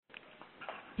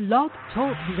Blog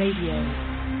Talk Radio.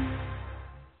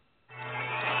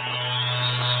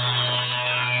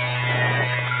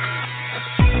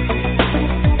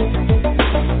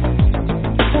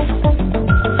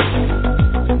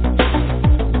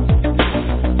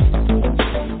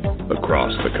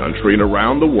 Across the country and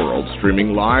around the world,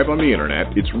 streaming live on the internet,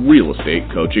 it's Real Estate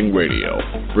Coaching Radio,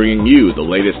 bringing you the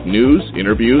latest news,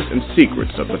 interviews, and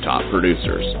secrets of the top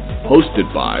producers.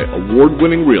 Hosted by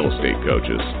award-winning real estate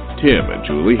coaches, Tim and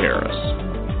Julie Harris.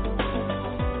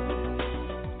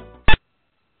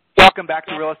 Welcome back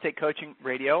to Real Estate Coaching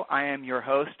Radio. I am your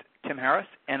host, Tim Harris,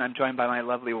 and I'm joined by my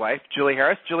lovely wife, Julie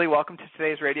Harris. Julie, welcome to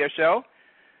today's radio show.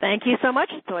 Thank you so much.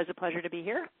 It's always a pleasure to be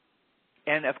here.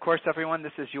 And, of course, everyone,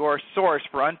 this is your source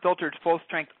for unfiltered,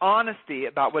 full-strength honesty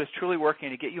about what is truly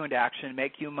working to get you into action and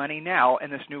make you money now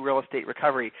in this new real estate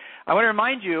recovery. I want to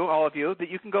remind you, all of you, that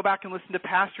you can go back and listen to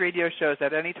past radio shows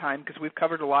at any time because we've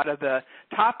covered a lot of the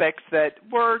topics that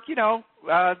were,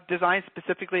 designed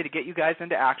specifically to get you guys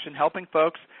into action, helping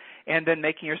folks, and then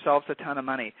making yourselves a ton of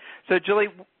money. So, Julie,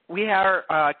 we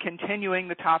are continuing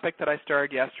the topic that I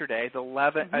started yesterday, the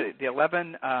 11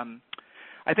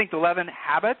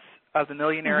 habits of the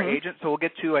millionaire agent. So we'll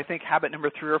get to, I think, habit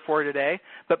number 3 or 4 today.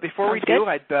 But before we do,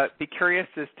 I'd be curious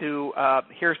as to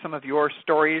hear some of your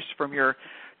stories from your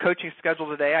coaching schedule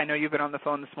today. I know you've been on the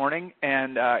phone this morning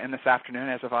and this afternoon,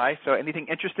 as have I. So anything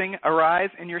interesting arise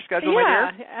in your schedule, my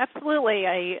dear? Yeah, absolutely.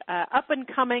 A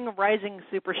up-and-coming rising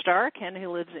superstar, Ken,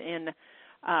 who lives in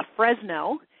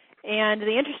Fresno. And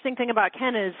the interesting thing about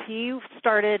Ken is he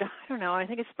started, I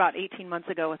think it's about 18 months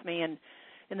ago with me, and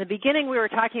in the beginning, we were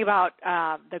talking about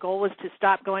the goal was to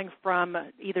stop going from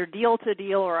either deal to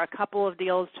deal or a couple of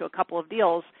deals to a couple of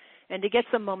deals and to get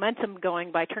some momentum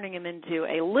going by turning him into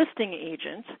a listing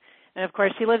agent. And, of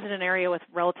course, he lives in an area with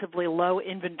relatively low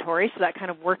inventory, so that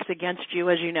kind of works against you.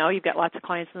 As you know, you've got lots of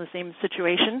clients in the same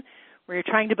situation where you're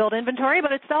trying to build inventory,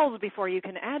 but it sells before you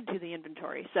can add to the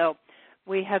inventory. So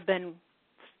we have been,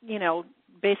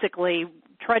 basically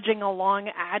trudging along,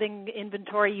 adding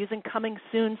inventory, using coming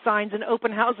soon signs and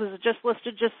open houses, just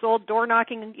listed, just sold, door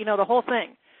knocking, the whole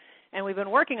thing. And we've been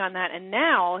working on that, and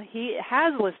now he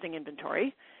has listing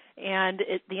inventory. And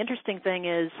the interesting thing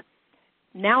is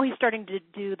now he's starting to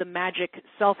do the magic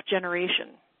self-generation,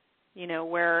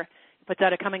 where he puts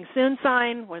out a coming soon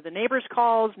sign, where the neighbors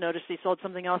calls, notice he sold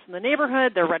something else in the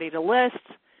neighborhood, they're ready to list,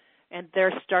 and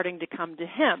they're starting to come to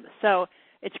him. So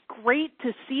it's great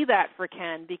to see that for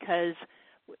Ken because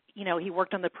he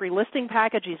worked on the pre-listing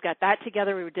package. He's got that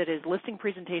together. We did his listing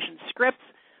presentation scripts.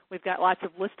 We've got lots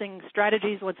of listing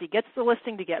strategies once he gets the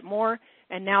listing to get more,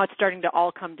 and now it's starting to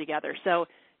all come together. So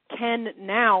Ken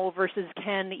now versus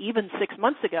Ken even 6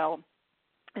 months ago,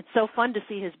 it's so fun to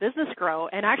see his business grow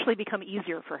and actually become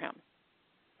easier for him.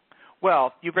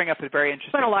 Well, you bring up a very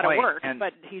interesting point. It's been a lot of work,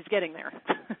 but he's getting there.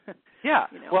 Yeah.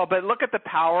 Well, but look at the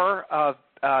power of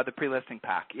the pre-listing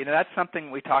pack. That's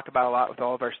something we talk about a lot with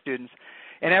all of our students.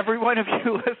 And every one of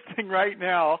you listening right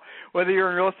now, whether you're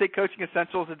in Real Estate Coaching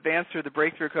Essentials Advanced or the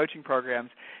Breakthrough Coaching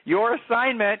Programs, your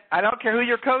assignment, I don't care who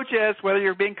your coach is, whether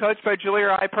you're being coached by Julie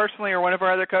or I personally or one of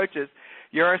our other coaches,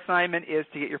 your assignment is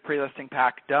to get your pre-listing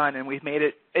pack done, and we've made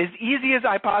it as easy as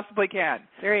I possibly can.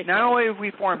 Not only have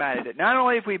we formatted it, not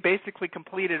only have we basically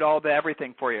completed all the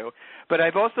everything for you, but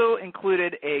I've also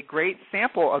included a great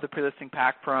sample of the pre-listing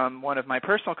pack from one of my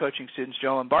personal coaching students,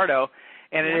 Joe Lombardo,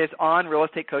 and it is on Real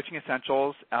Estate Coaching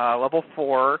Essentials, Level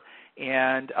 4,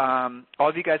 and all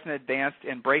of you guys in Advanced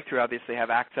and Breakthrough obviously have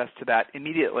access to that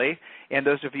immediately, and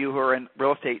those of you who are in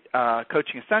Real Estate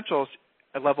Coaching Essentials,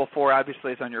 Level 4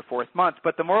 obviously is on your 4th month.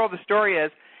 But the moral of the story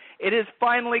is it is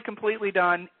finally completely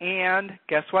done, and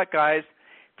guess what, guys?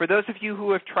 For those of you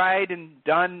who have tried and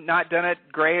not done it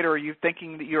great, or you're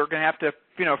thinking that you're going to have to,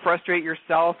 frustrate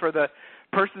yourself or the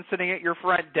person sitting at your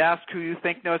front desk who you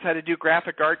think knows how to do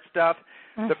graphic art stuff,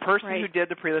 the person who did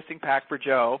the pre-listing pack for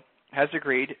Joe has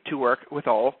agreed to work with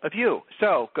all of you.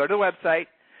 So go to the website,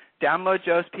 download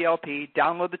Joe's PLP,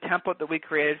 download the template that we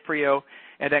created for you,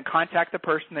 and then contact the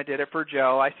person that did it for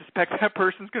Joe. I suspect that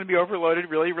person's going to be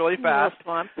overloaded really, really fast.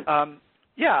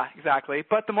 Yeah, exactly.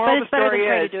 But the moral of the story is... But it's better than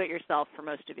trying to do it yourself for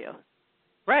most of you.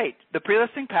 Right. The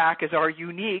pre-listing pack is our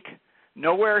unique,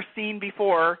 nowhere seen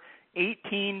before,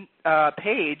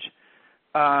 18-page,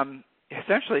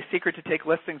 essentially secret to take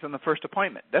listings on the first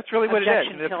appointment. That's really what it is.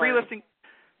 The pre-listing...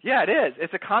 Yeah, it is.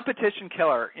 It's a competition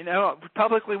killer.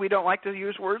 Publicly we don't like to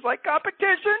use words like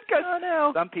competition because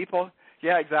some people,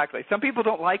 exactly. Some people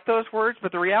don't like those words,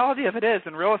 but the reality of it is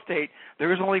in real estate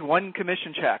there is only one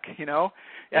commission check, As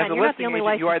a listing not the only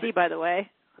agent, you are licensee, by the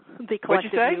way. The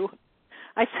collective you.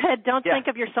 I said don't think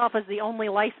of yourself as the only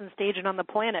licensed agent on the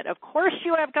planet. Of course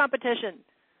you have competition.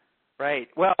 Right.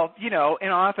 Well, in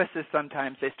offices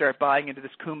sometimes they start buying into this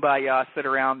kumbaya, sit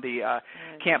around the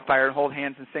campfire and hold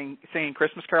hands and singing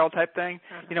Christmas Carol type thing.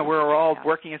 Where we're all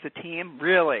working as a team.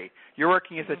 Really, you're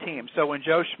working as a team. So when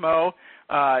Joe Schmo,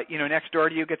 next door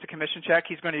to you gets a commission check,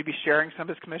 he's going to be sharing some of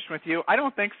his commission with you. I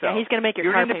don't think so. Yeah, he's going to make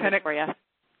your car payment for you.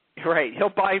 Right. He'll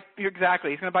buy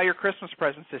exactly. He's going to buy your Christmas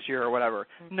presents this year or whatever.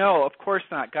 No, of course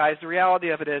not, guys. The reality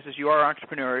of it is you are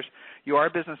entrepreneurs, you are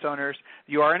business owners,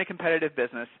 you are in a competitive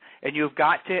business, and you've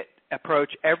got to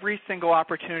approach every single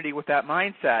opportunity with that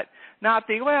mindset. Not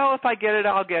the, well, if I get it,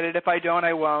 I'll get it. If I don't,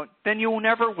 I won't. Then you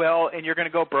never will, and you're going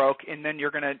to go broke, and then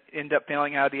you're going to end up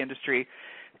failing out of the industry.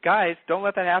 Guys, don't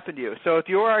let that happen to you. So if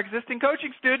you are existing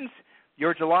coaching students,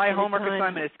 your July homework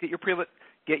assignment is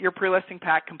get your pre-listing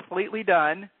pack completely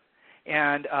done.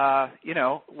 And,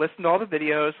 listen to all the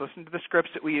videos, listen to the scripts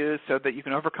that we use so that you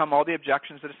can overcome all the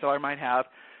objections that a seller might have.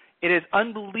 It is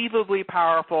unbelievably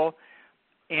powerful.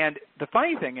 And the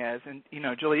funny thing is, and,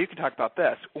 Julie, you can talk about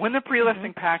this, when the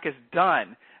pre-listing pack is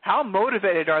done, how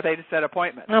motivated are they to set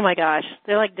appointments? Oh, my gosh.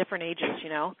 They're like different agents,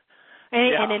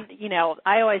 And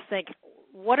I always think,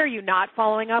 what are you not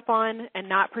following up on and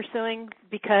not pursuing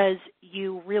because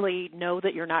you really know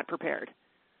that you're not prepared?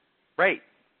 Right.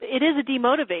 It is a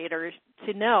demotivator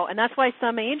to know, and that's why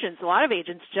a lot of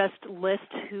agents just list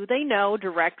who they know,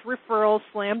 direct referrals,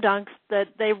 slam dunks that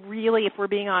they really, if we're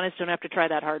being honest, don't have to try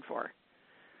that hard for.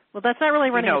 Well, that's not really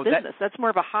running a business. That's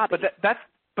more of a hobby.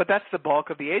 But that's the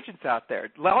bulk of the agents out there.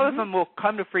 A lot of them will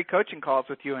come to free coaching calls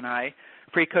with you and I,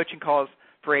 free coaching calls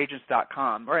for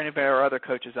agents.com, or any of our other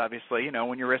coaches, obviously.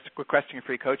 When you're requesting a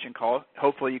free coaching call,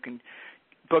 hopefully you can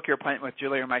book your appointment with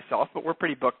Julie or myself, but we're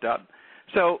pretty booked up.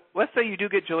 So let's say you do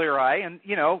get Julie or I, and,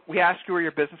 we ask you where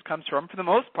your business comes from. For the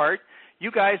most part, you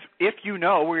guys, if you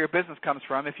know where your business comes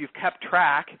from, if you've kept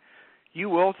track, you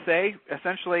will say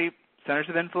essentially centers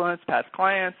of influence, past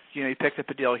clients, you picked up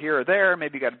a deal here or there,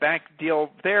 maybe you got a bank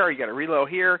deal there, you got a reload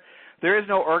here. There is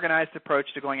no organized approach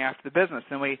to going after the business.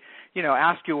 And we,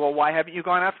 ask you, well, why haven't you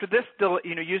gone after this,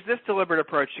 use this deliberate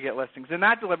approach to get listings and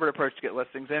that deliberate approach to get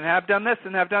listings and have done this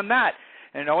and have done that.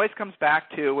 And it always comes back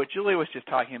to what Julie was just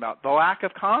talking about, the lack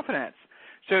of confidence.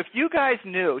 So if you guys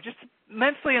knew, just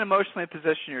mentally and emotionally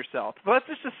position yourself, let's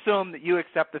just assume that you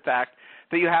accept the fact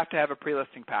that you have to have a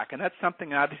pre-listing pack, and that's something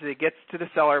that obviously gets to the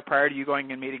seller prior to you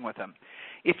going and meeting with them.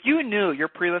 If you knew your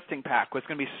pre-listing pack was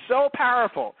going to be so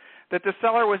powerful that the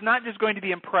seller was not just going to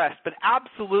be impressed, but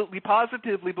absolutely,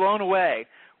 positively blown away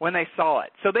when they saw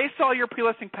it. So they saw your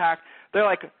pre-listing pack, they're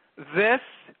like, this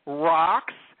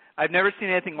rocks. I've never seen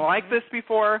anything like this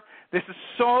before. This is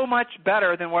so much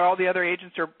better than what all the other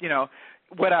agents are,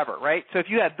 whatever, right? So if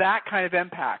you had that kind of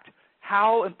impact,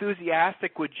 how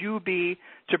enthusiastic would you be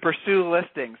to pursue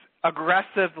listings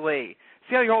aggressively?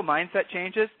 See how your whole mindset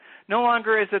changes? No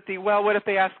longer is it what if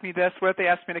they ask me this? What if they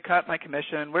ask me to cut my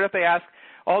commission? What if they ask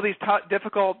all these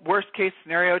difficult worst-case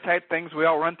scenario type things we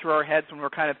all run through our heads when we're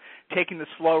kind of taking the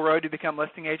slow road to become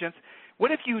listing agents? What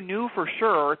if you knew for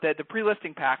sure that the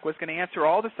pre-listing pack was going to answer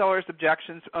all the seller's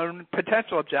objections and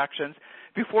potential objections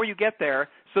before you get there,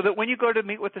 so that when you go to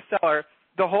meet with the seller,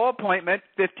 the whole appointment,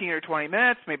 15 or 20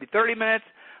 minutes, maybe 30 minutes,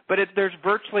 but there's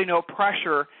virtually no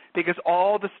pressure because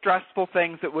all the stressful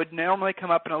things that would normally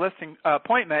come up in a listing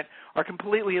appointment are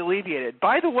completely alleviated.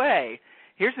 By the way,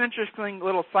 here's an interesting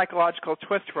little psychological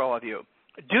twist for all of you.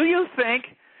 Do you think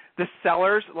the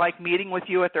sellers like meeting with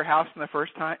you at their house in the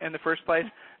first place?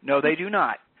 No, they do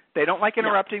not. They don't like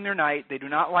interrupting their night. They do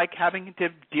not like having to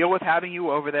deal with having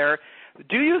you over there.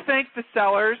 Do you think the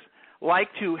sellers like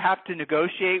to have to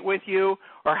negotiate with you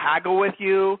or haggle with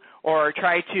you or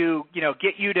try to,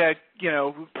 get you to,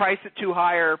 price it too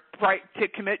high or to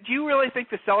commit? Do you really think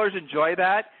the sellers enjoy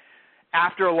that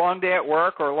after a long day at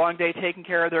work or a long day taking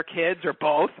care of their kids or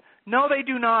both? No, they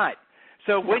do not.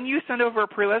 So when you send over a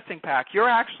pre-listing pack, you're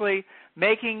actually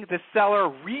making the seller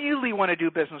really want to do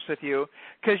business with you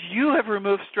because you have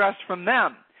removed stress from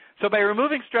them. So by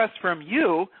removing stress from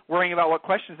you, worrying about what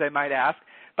questions they might ask,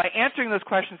 by answering those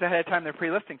questions ahead of time in their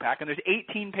pre-listing pack, and there's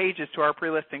 18 pages to our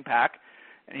pre-listing pack,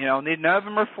 none of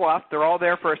them are fluff. They're all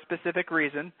there for a specific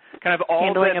reason, kind of all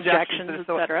handling the objections, et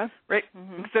cetera. Right?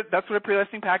 Mm-hmm. So that's what a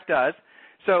pre-listing pack does.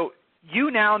 So you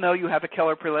now know you have a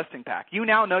killer pre-listing pack. You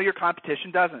now know your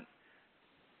competition doesn't.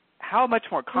 How much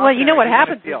more confident? Well, you know what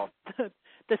happens is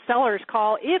the sellers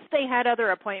call, if they had other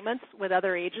appointments with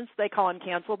other agents, they call and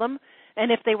cancel them.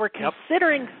 And if they were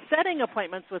considering setting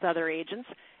appointments with other agents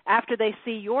after they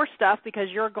see your stuff, because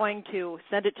you're going to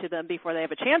send it to them before they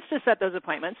have a chance to set those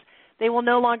appointments, they will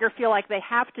no longer feel like they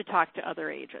have to talk to other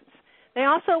agents. They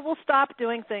also will stop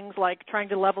doing things like trying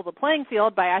to level the playing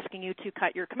field by asking you to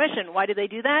cut your commission. Why do they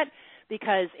do that?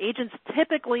 because agents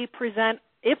typically present,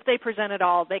 if they present at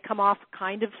all, they come off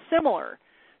kind of similar.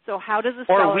 So how does a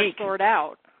seller sort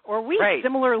out? Or weak, right.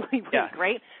 Similarly weak,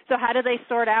 right? So how do they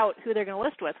sort out who they're going to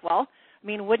list with? Well, I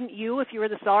mean, wouldn't you, if you were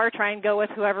the seller, try and go with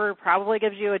whoever probably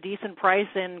gives you a decent price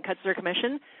and cuts their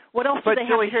commission? What else do they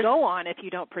have to go on if you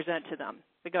don't present to them?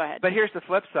 But go ahead. But here's the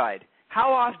flip side.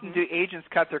 How often do agents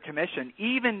cut their commission,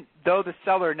 even though the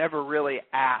seller never really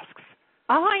asks?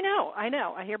 Oh, I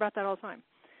know. I hear about that all the time.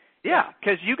 Yeah,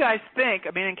 because you guys think,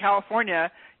 I mean, in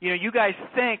California, you guys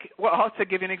think, well, I'll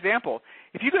give you an example.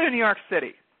 If you go to New York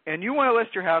City and you want to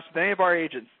list your house with any of our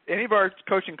agents, any of our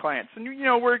coaching clients, and,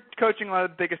 we're coaching a lot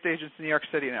of the biggest agents in New York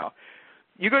City now.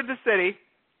 You go to the city,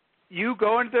 you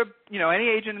go into any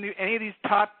agent in any of these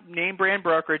top name brand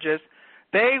brokerages,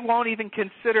 they won't even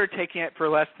consider taking it for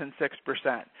less than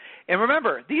 6%. And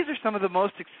remember, these are some of the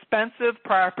most expensive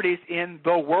properties in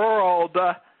the world,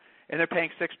 and they're paying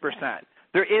 6%.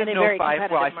 There is no 5%.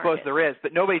 Well, I suppose there is,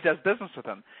 but nobody does business with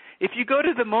them. If you go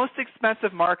to the most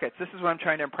expensive markets, this is what I'm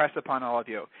trying to impress upon all of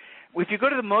you. If you go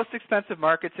to the most expensive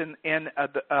markets in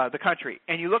the country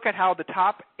and you look at how the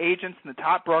top agents and the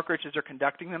top brokerages are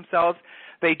conducting themselves,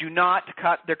 they do not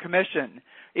cut their commission.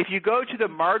 If you go to the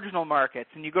marginal markets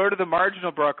and you go to the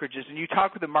marginal brokerages and you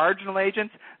talk with the marginal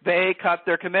agents, they cut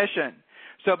their commission.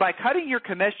 So by cutting your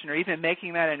commission or even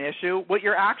making that an issue, what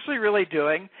you're actually really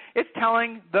doing is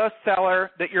telling the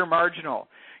seller that you're marginal.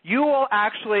 You will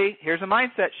actually, here's a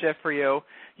mindset shift for you,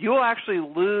 you will actually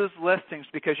lose listings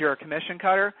because you're a commission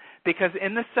cutter, because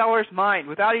in the seller's mind,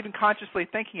 without even consciously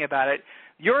thinking about it,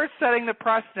 you're setting the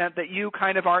precedent that you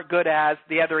kind of aren't good as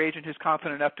the other agent who's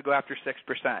confident enough to go after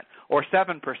 6% or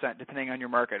 7%, depending on your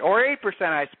market, or 8%,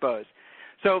 I suppose.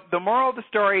 So the moral of the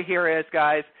story here is,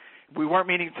 guys, we weren't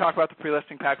meaning to talk about the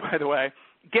pre-listing pack, by the way.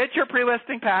 Get your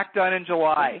pre-listing pack done in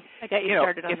July. I got you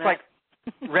started on it's that. Like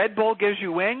Red Bull gives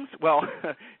you wings. Well,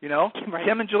 right.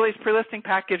 Tim and Julie's pre-listing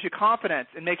pack gives you confidence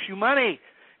and makes you money.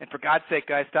 And for God's sake,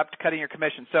 guys, stop cutting your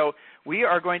commission. So we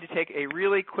are going to take a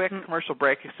really quick commercial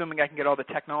break, assuming I can get all the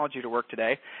technology to work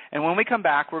today. And when we come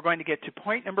back, we're going to get to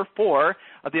point number 4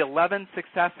 of the 11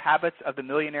 success habits of the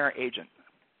millionaire agent.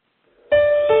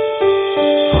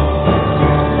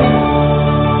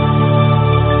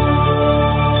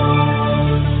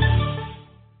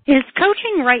 Is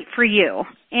coaching right for you?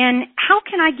 And how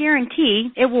can I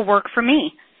guarantee it will work for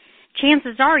me?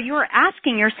 Chances are you are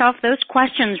asking yourself those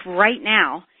questions right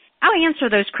now. I'll answer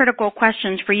those critical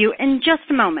questions for you in just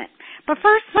a moment. But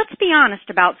first, let's be honest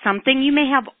about something you may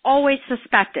have always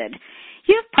suspected.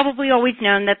 You've probably always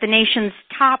known that the nation's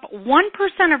top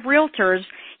 1% of realtors,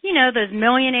 those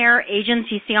millionaire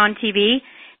agents you see on TV,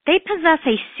 they possess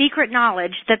a secret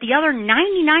knowledge that the other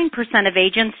 99% of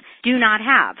agents do not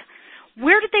have.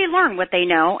 Where did they learn what they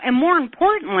know? And more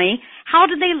importantly, how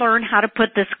did they learn how to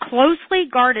put this closely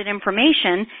guarded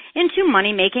information into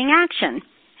money-making action?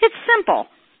 It's simple.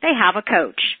 They have a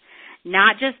coach.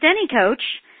 Not just any coach.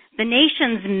 The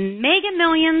nation's mega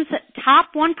millions,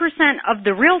 top 1% of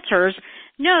the realtors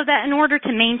know that in order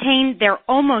to maintain their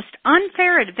almost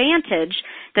unfair advantage,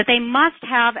 that they must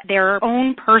have their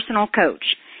own personal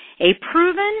coach. A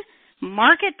proven,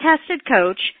 market-tested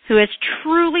coach who has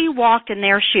truly walked in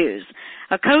their shoes.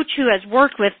 A coach who has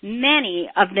worked with many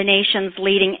of the nation's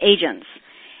leading agents.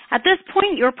 At this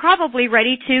point, you're probably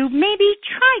ready to maybe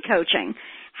try coaching.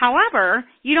 However,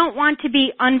 you don't want to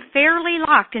be unfairly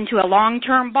locked into a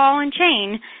long-term ball and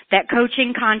chain that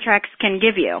coaching contracts can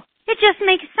give you. It just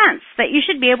makes sense that you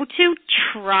should be able to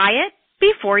try it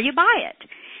before you buy it.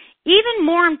 Even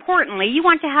more importantly, you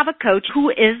want to have a coach who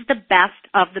is the best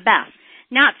of the best,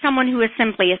 not someone who is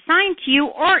simply assigned to you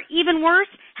or, even worse,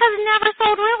 has never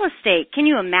sold real estate. Can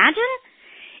you imagine?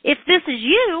 If this is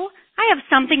you, I have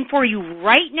something for you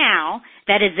right now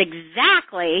that is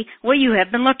exactly what you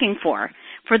have been looking for.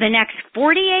 For the next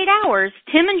 48 hours,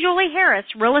 Tim and Julie Harris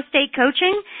Real Estate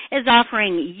Coaching is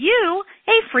offering you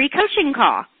a free coaching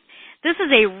call. This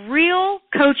is a real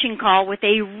coaching call with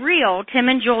a real Tim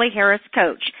and Julie Harris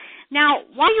coach. Now,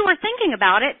 while you are thinking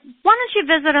about it, why don't you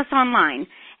visit us online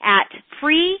at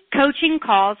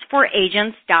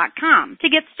freecoachingcallsforagents.com to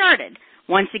get started.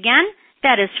 Once again,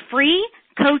 that is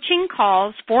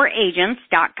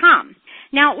freecoachingcallsforagents.com.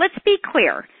 Now, let's be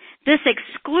clear. This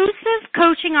exclusive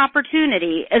coaching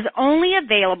opportunity is only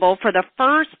available for the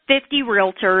first 50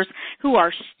 realtors who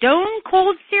are stone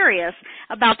cold serious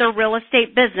about their real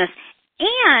estate business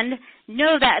and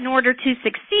know that in order to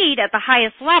succeed at the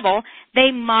highest level, they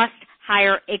must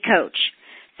hire a coach.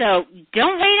 So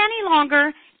don't wait any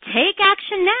longer. Take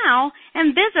action now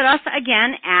and visit us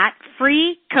again at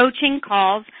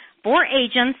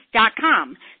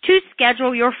freecoachingcallsforagents.com to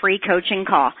schedule your free coaching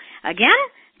call. Again,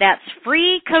 That's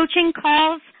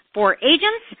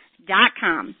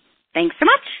freecoachingcallsforagents.com. Thanks so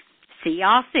much. See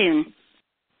y'all soon.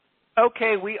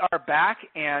 Okay, we are back,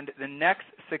 and the next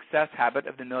success habit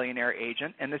of the millionaire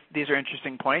agent, and these are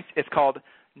interesting points, it's called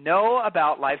know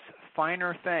about life's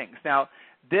finer things. Now,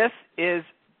 this is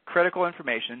critical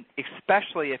information,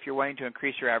 especially if you're wanting to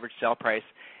increase your average sale price,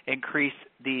 increase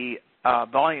the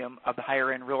volume of the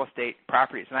higher-end real estate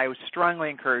properties. And I would strongly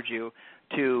encourage you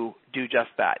to do just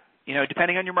that. You know,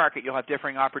 depending on your market, you'll have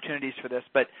differing opportunities for this,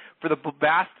 but for the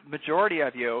vast majority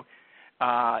of you,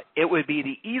 it would be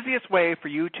the easiest way for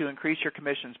you to increase your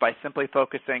commissions by simply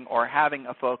focusing or having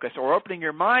a focus or opening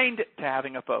your mind to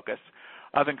having a focus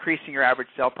of increasing your average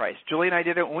sale price. Julie and I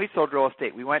did it when we sold real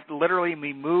estate. We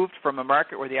moved from a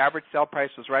market where the average sale price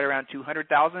was right around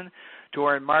 $200,000 to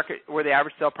a market where the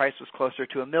average sale price was closer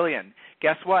to $1 million.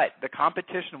 Guess what? The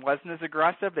competition wasn't as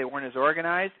aggressive. They weren't as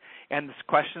organized. And the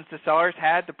questions the sellers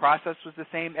had, the process was the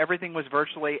same. Everything was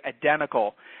virtually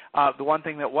identical. The one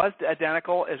thing that was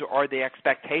identical are the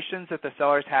expectations that the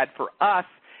sellers had for us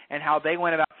and how they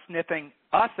went about sniffing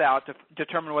us out to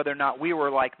determine whether or not we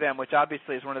were like them, which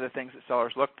obviously is one of the things that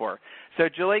sellers look for. So,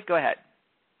 Julie, go ahead.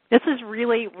 This is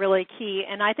really, really key,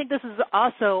 and I think this is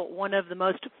also one of the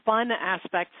most fun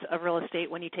aspects of real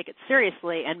estate when you take it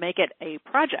seriously and make it a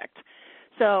project.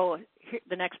 So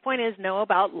the next point is know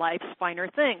about life's finer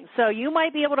things. So you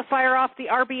might be able to fire off the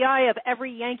RBI of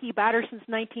every Yankee batter since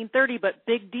 1930, but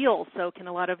big deal, so can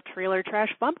a lot of trailer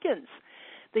trash bumpkins.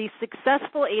 The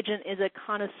successful agent is a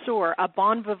connoisseur, a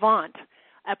bon vivant,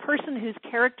 a person whose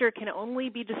character can only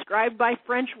be described by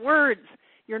French words.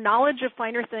 Your knowledge of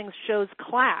finer things shows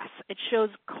class. It shows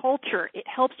culture. It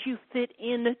helps you fit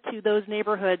into those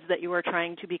neighborhoods that you are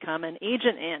trying to become an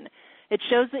agent in. It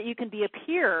shows that you can be a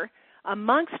peer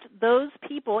amongst those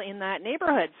people in that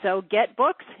neighborhood. So get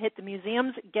books, hit the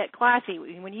museums, get classy.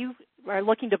 When you are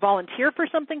looking to volunteer for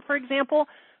something, for example,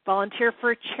 volunteer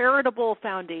for charitable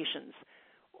foundations.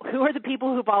 Who are the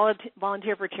people who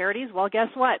volunteer for charities? Well, guess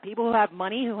what? People who have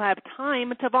money, who have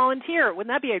time to volunteer.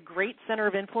 Wouldn't that be a great center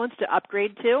of influence to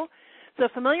upgrade to? So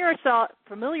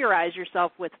familiarize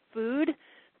yourself with food,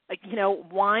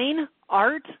 wine,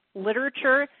 art,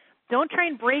 literature. Don't try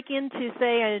and break into,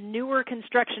 say, a newer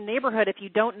construction neighborhood if you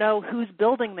don't know who's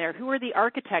building there. Who are the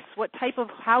architects? What type of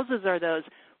houses are those?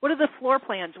 What are the floor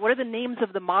plans? What are the names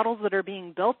of the models that are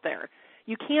being built there?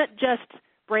 You can't just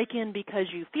break in because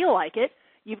you feel like it.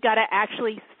 You've got to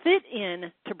actually fit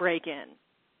in to break in.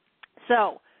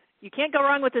 So you can't go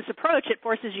wrong with this approach. It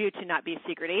forces you to not be a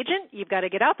secret agent. You've got to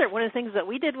get out there. One of the things that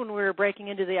we did when we were breaking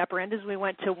into the upper end is we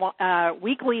went to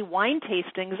weekly wine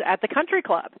tastings at the country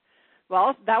club.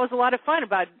 Well, that was a lot of fun.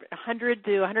 About 100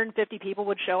 to 150 people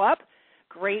would show up.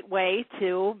 Great way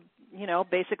to,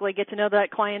 basically get to know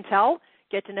that clientele,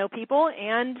 get to know people,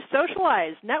 and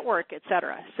socialize, network, et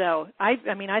cetera. So, I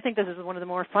think this is one of the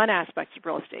more fun aspects of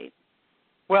real estate.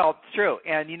 Well, it's true.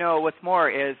 And, what's more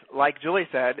is, like Julie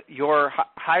said, your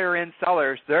higher-end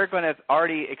sellers, they're going to have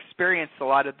already experienced a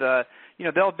lot of the,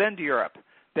 they'll have been to Europe.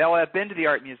 They'll have been to the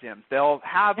art museums. They'll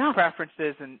have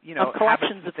preferences and,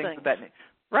 collections of things. Of that.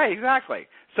 Right, exactly.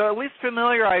 So at least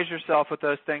familiarize yourself with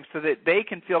those things so that they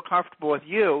can feel comfortable with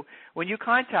you when you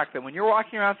contact them. When you're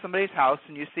walking around somebody's house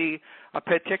and you see a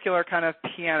particular kind of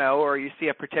piano or you see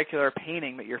a particular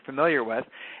painting that you're familiar with,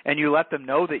 and you let them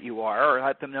know that you are, or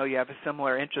let them know you have a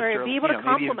similar interest or be able to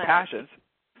maybe even passions.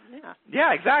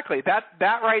 Yeah, exactly. That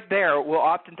right there will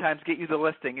oftentimes get you the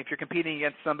listing if you're competing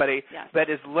against somebody that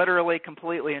is literally,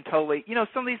 completely, and totally.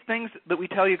 Some of these things that we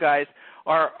tell you guys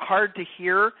are hard to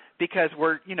hear because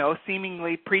we're,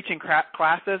 seemingly preaching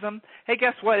classism. Hey,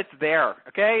 guess what? It's there,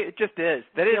 okay? It just is.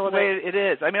 That is the way it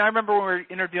is. I mean, I remember when we were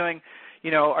interviewing,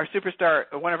 our superstar,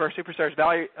 one of our superstars,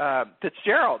 Valerie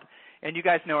Fitzgerald. And you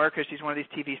guys know her because she's one of these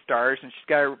TV stars, and she's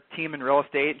got a team in real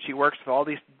estate, and she works with all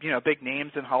these, big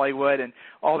names in Hollywood and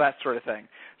all that sort of thing.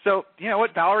 So,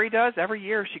 what Valerie does? Every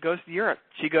year she goes to Europe.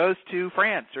 She goes to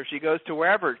France, or she goes to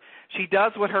wherever. She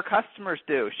does what her customers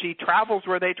do. She travels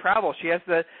where they travel. She has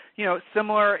the,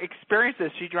 similar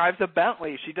experiences. She drives a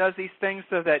Bentley. She does these things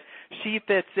so that she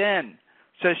fits in.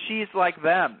 So she's like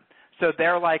them. So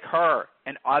they're like her.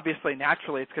 And obviously,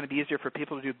 naturally, it's going to be easier for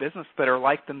people to do business that are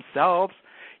like themselves.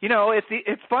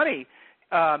 It's funny.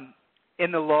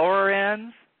 In the lower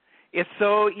ends, it's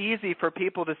so easy for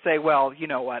people to say, well, you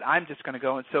know what, I'm just going to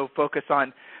go and focus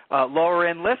on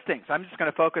lower-end listings. I'm just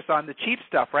going to focus on the cheap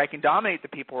stuff where I can dominate the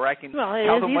people, where I can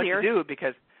tell them what to do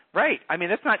because, right, I mean,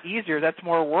 that's not easier. That's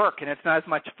more work, and it's not as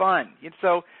much fun. And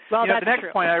so the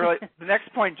next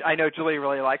point I know Julie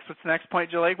really likes. What's the next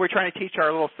point, Julie? We're trying to teach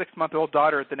our little 6-month-old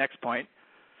daughter at the next point.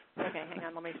 Okay, hang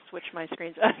on. Let me switch my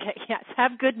screens. Okay, yes,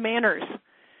 have good manners.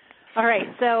 All right,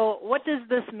 so what does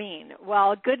this mean?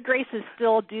 Well, good graces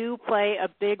still do play a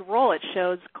big role. It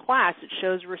shows class. It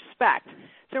shows respect.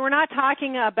 So we're not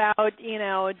talking about,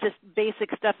 just basic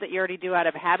stuff that you already do out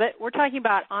of habit. We're talking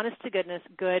about honest-to-goodness,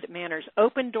 good manners.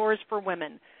 Open doors for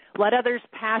women. Let others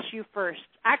pass you first.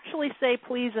 Actually say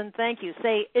please and thank you.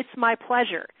 Say, it's my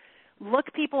pleasure.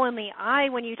 Look people in the eye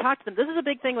when you talk to them. This is a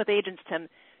big thing with agents, Tim.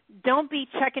 Don't be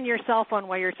checking your cell phone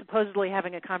while you're supposedly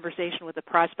having a conversation with a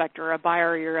prospect or a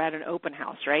buyer or you're at an open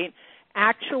house, right?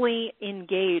 Actually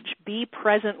engage. Be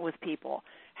present with people.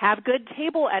 Have good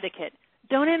table etiquette.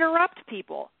 Don't interrupt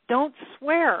people. Don't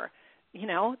swear.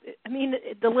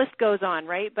 The list goes on,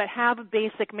 right? But have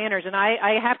basic manners. And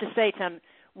I have to say, Tim,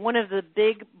 one of the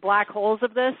big black holes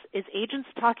of this is agents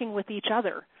talking with each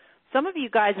other. Some of you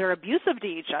guys are abusive to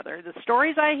each other. The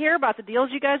stories I hear about the deals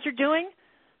you guys are doing,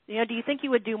 do you think you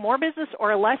would do more business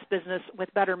or less business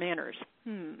with better manners?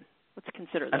 Let's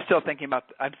consider that. I'm still thinking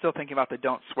about the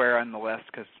don't swear on the list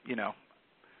because,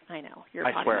 I know. You're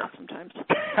I swear sometimes.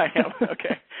 I know.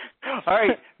 Okay. All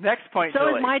right. Next point, So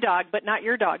Julie. is my dog, but not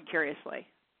your dog, curiously.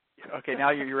 Okay, now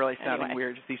you're really sounding Anyway.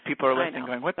 weird. These people are listening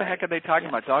going, what the heck are they talking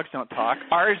Yeah. about? Dogs don't talk.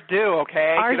 Ours do,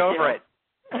 okay? Ours Get over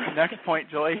do. it. Next point,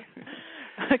 Julie.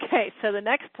 Okay, so the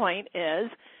next point is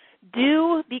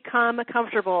do become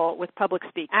comfortable with public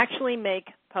speaking. Actually make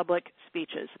public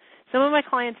speeches. Some of my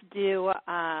clients do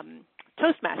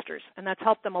Toastmasters, and that's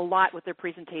helped them a lot with their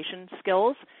presentation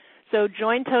skills. So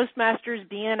join Toastmasters,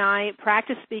 BNI,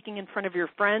 practice speaking in front of your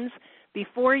friends.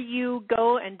 Before you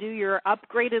go and do your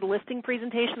upgraded listing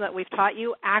presentation that we've taught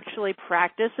you, actually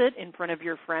practice it in front of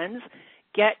your friends.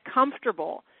 Get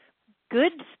comfortable.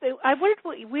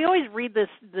 We always read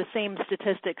the same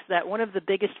statistics that one of the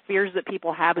biggest fears that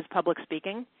people have is public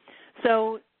speaking.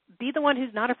 So be the one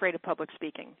who's not afraid of public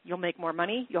speaking. You'll make more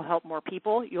money. You'll help more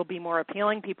people. You'll be more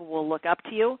appealing. People will look up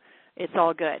to you. It's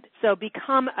all good. So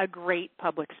become a great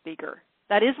public speaker.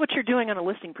 That is what you're doing on a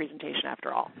listing presentation,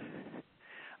 after all.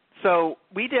 So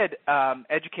we did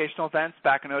educational events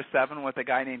back in 2007 with a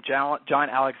guy named John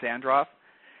Alexandrov,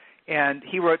 and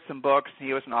he wrote some books.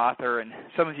 He was an author, and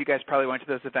some of you guys probably went to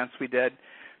those events we did.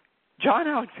 John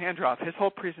Alexandrov, his whole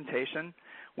presentation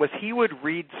was he would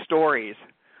read stories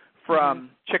from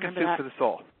Chicken Soup for the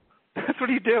Soul. That's what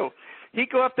he'd do. He'd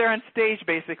go up there on stage,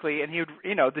 basically, and he would,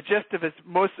 the gist of his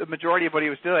majority of what he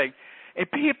was doing, and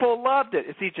people loved it,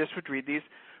 is he just would read these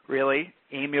really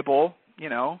amiable,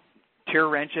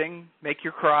 tear-wrenching, make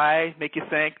you cry, make you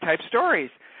think type stories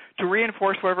to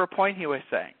reinforce whatever point he was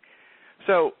saying.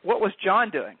 So what was John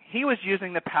doing? He was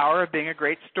using the power of being a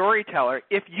great storyteller.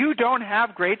 If you don't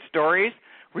have great stories,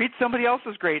 read somebody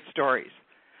else's great stories.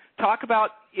 Talk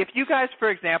about, if you guys, for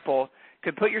example,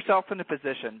 could put yourself in a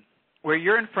position where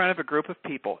you're in front of a group of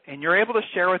people and you're able to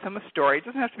share with them a story. It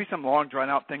doesn't have to be some long,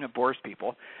 drawn-out thing that bores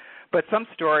people, but some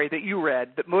story that you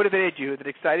read that motivated you, that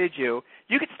excited you.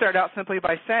 You could start out simply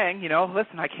by saying,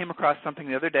 listen, I came across something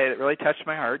the other day that really touched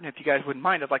my heart, and if you guys wouldn't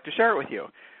mind, I'd like to share it with you.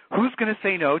 Who's going to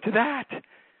say no to that?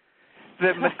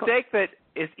 The mistake that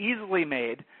is easily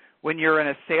made when you're in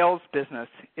a sales business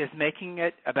is making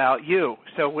it about you.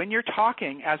 So when you're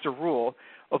talking, as a rule,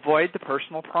 avoid the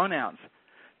personal pronouns.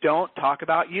 Don't talk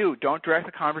about you. Don't direct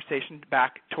the conversation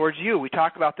back towards you. We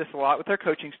talk about this a lot with our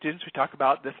coaching students. We talk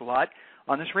about this a lot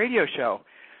on this radio show.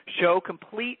 Show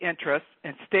complete interest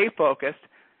and stay focused.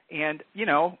 And,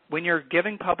 when you're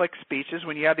giving public speeches,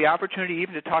 when you have the opportunity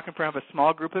even to talk in front of a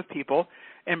small group of people,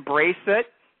 embrace it.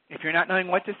 If you're not knowing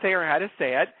what to say or how to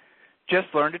say it, just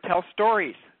learn to tell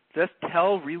stories. Just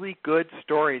tell really good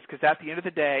stories, because at the end of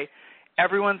the day,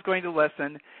 everyone's going to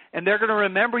listen, and they're going to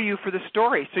remember you for the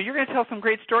story. So you're going to tell some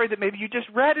great story that maybe you just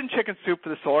read in Chicken Soup for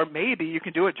the Soul, or maybe you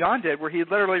can do what John did, where he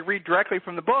literally read directly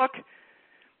from the book,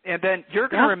 and then you're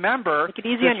going to remember Make it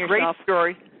easy this on yourself. great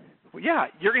story. Well, yeah,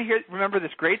 you're going to remember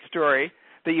this great story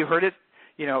that you heard it.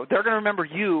 They're going to remember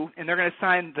you, and they're going to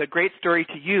assign the great story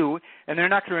to you, and they're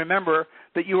not going to remember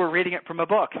that you were reading it from a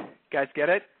book. Guys, get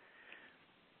it?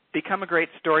 Become a great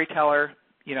storyteller.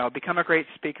 Become a great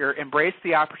speaker. Embrace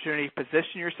the opportunity.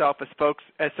 Position yourself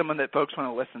as someone that folks want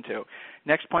to listen to.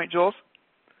 Next point, Jules.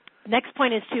 Next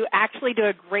point is to actually do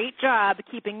a great job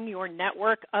keeping your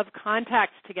network of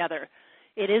contacts together.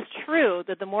 It is true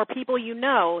that the more people you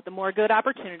know, the more good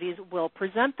opportunities will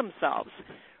present themselves.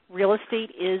 Real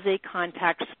estate is a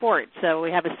contact sport. So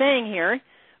we have a saying here,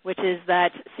 which is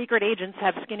that secret agents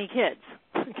have skinny kids.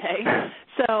 Okay?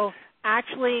 So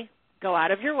actually go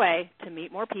out of your way to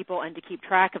meet more people and to keep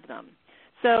track of them.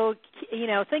 So,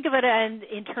 think of it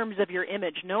in terms of your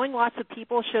image. Knowing lots of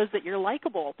people shows that you're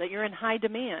likable, that you're in high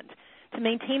demand. To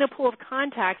maintain a pool of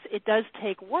contacts, it does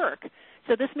take work.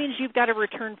 So this means you've got to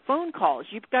return phone calls.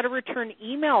 You've got to return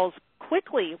emails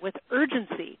quickly with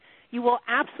urgency. You will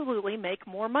absolutely make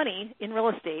more money in real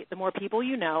estate the more people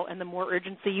you know and the more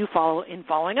urgency you follow in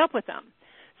following up with them.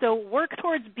 So work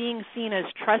towards being seen as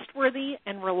trustworthy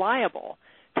and reliable.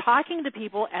 Talking to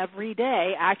people every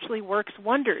day actually works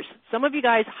wonders. Some of you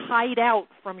guys hide out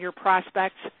from your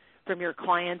prospects, from your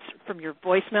clients, from your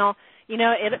voicemail. You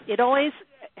know,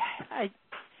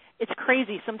 it's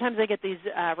crazy. Sometimes I get these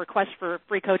requests for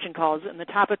free coaching calls, and the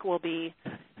topic will be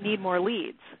need more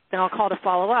leads. Then I'll call to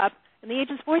follow up, and the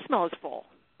agent's voicemail is full.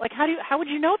 Like, how would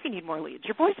you know if you need more leads?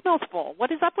 Your voicemail's full.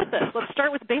 What is up with this? Let's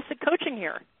start with basic coaching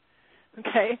here.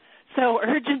 Okay? So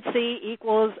urgency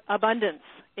equals abundance.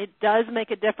 It does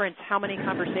make a difference how many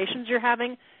conversations you're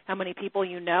having, how many people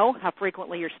you know, how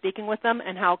frequently you're speaking with them,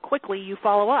 and how quickly you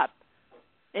follow up.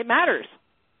 It matters.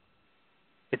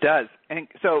 It does. And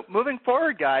so moving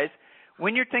forward, guys,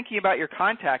 when you're thinking about your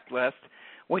contact list,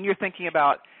 when you're thinking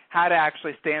about how to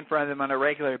actually stay in front of them on a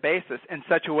regular basis in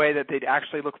such a way that they'd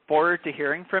actually look forward to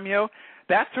hearing from you,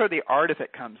 that's where the art of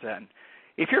it comes in.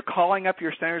 If you're calling up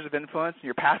your centers of influence and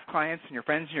your past clients and your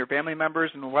friends and your family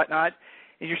members and whatnot,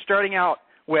 and you're starting out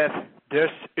with, this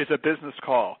is a business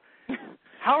call,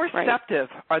 how receptive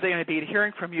are they going to be to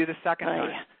hearing from you the second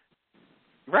time?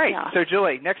 Right. Yeah. So,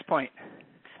 Julie, next point.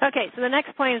 Okay, so the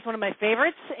next point is one of my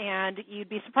favorites, and you'd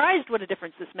be surprised what a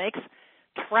difference this makes.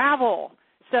 Travel.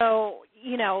 So,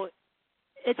 you know,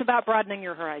 it's about broadening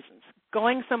your horizons,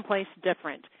 going someplace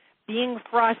different, being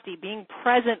frosty, being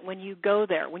present when you go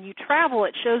there. When you travel,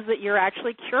 it shows that you're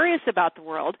actually curious about the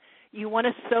world. You want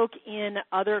to soak in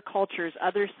other cultures,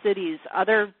 other cities,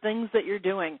 other things that you're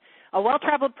doing. A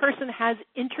well-traveled person has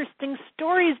interesting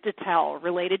stories to tell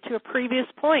related to a previous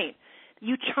point.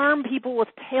 You charm people with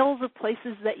tales of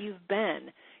places that you've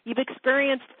been. You've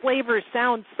experienced flavors,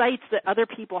 sounds, sights that other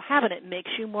people haven't. It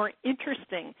makes you more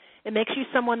interesting. It makes you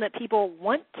someone that people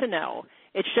want to know.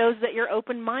 It shows that you're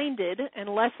open-minded and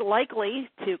less likely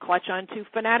to clutch onto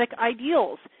fanatic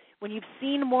ideals. When you've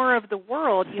seen more of the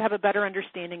world, you have a better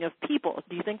understanding of people.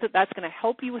 Do you think that that's going to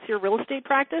help you with your real estate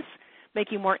practice,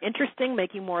 make you more interesting,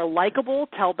 make you more likable,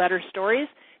 tell better stories?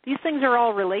 These things are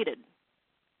all related.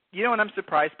 You know what I'm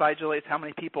surprised by, Julie, is how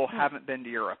many people haven't been to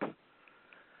Europe.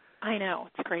 I know.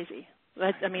 It's crazy.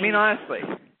 I mean, honestly,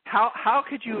 how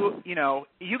could you,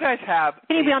 you guys have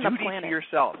a duty on the planet to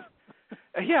yourself.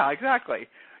 Yeah, exactly.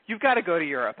 You've got to go to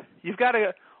Europe. You've got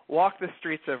to walk the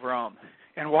streets of Rome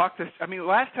and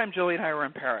last time Julie and I were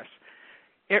in Paris,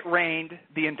 it rained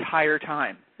the entire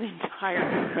time. The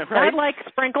entire right? Not like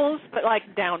sprinkles, but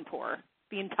like downpour.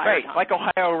 The entire time. Like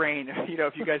Ohio rain,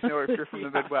 if you guys know if you're from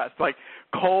the Midwest. Like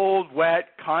cold, wet,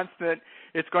 constant.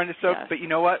 It's going to soak. Yes. But you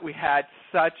know what? We had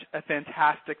such a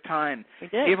fantastic time, we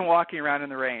did. Even walking around in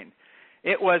the rain.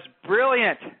 It was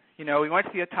brilliant. We went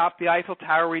to the top of the Eiffel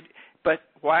Tower. But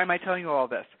why am I telling you all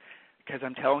this? Because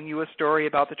I'm telling you a story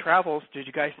about the travels. Did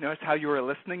you guys notice how you were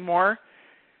listening more?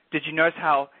 Did you notice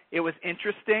how it was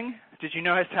interesting? Did you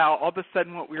notice how all of a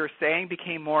sudden what we were saying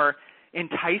became more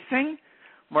enticing,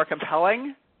 more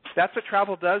compelling? That's what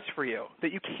travel does for you,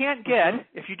 that you can't get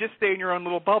if you just stay in your own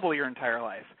little bubble your entire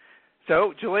life.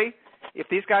 So, Julie, if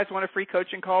these guys want a free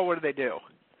coaching call, what do they do?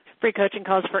 Free coaching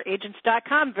calls for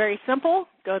agents.com. Very simple.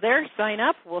 Go there, sign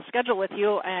up. We'll schedule with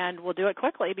you, and we'll do it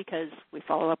quickly because we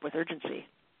follow up with urgency.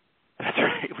 That's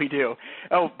right, we do.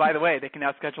 Oh, by the way, they can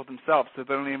now schedule themselves, so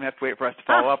they don't even have to wait for us to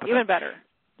follow up with even them. Better.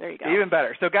 There you go. Even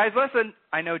better. So, guys, listen,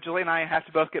 I know Julie and I have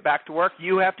to both get back to work.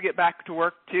 You have to get back to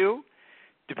work, too.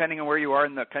 Depending on where you are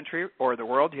in the country or the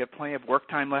world, you have plenty of work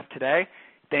time left today.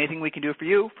 If anything we can do for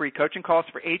you, free coaching calls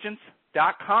for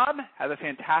agents.com. Have a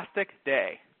fantastic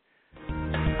day.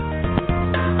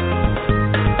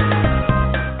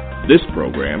 This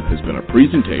program has been a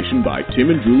presentation by Tim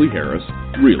and Julie Harris,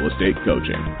 Real Estate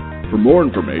Coaching. For more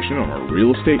information on our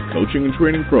real estate coaching and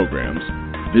training programs,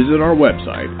 visit our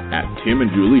website at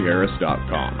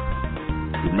timandjulieharris.com.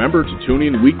 Remember to tune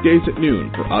in weekdays at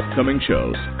noon for upcoming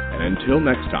shows. And until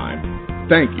next time,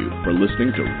 thank you for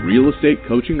listening to Real Estate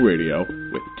Coaching Radio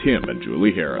with Tim and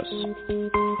Julie Harris.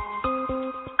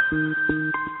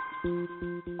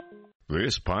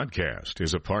 This podcast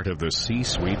is a part of the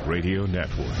C-Suite Radio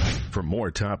Network. For more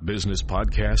top business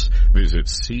podcasts, visit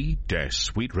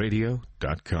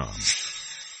c-suiteradio.com.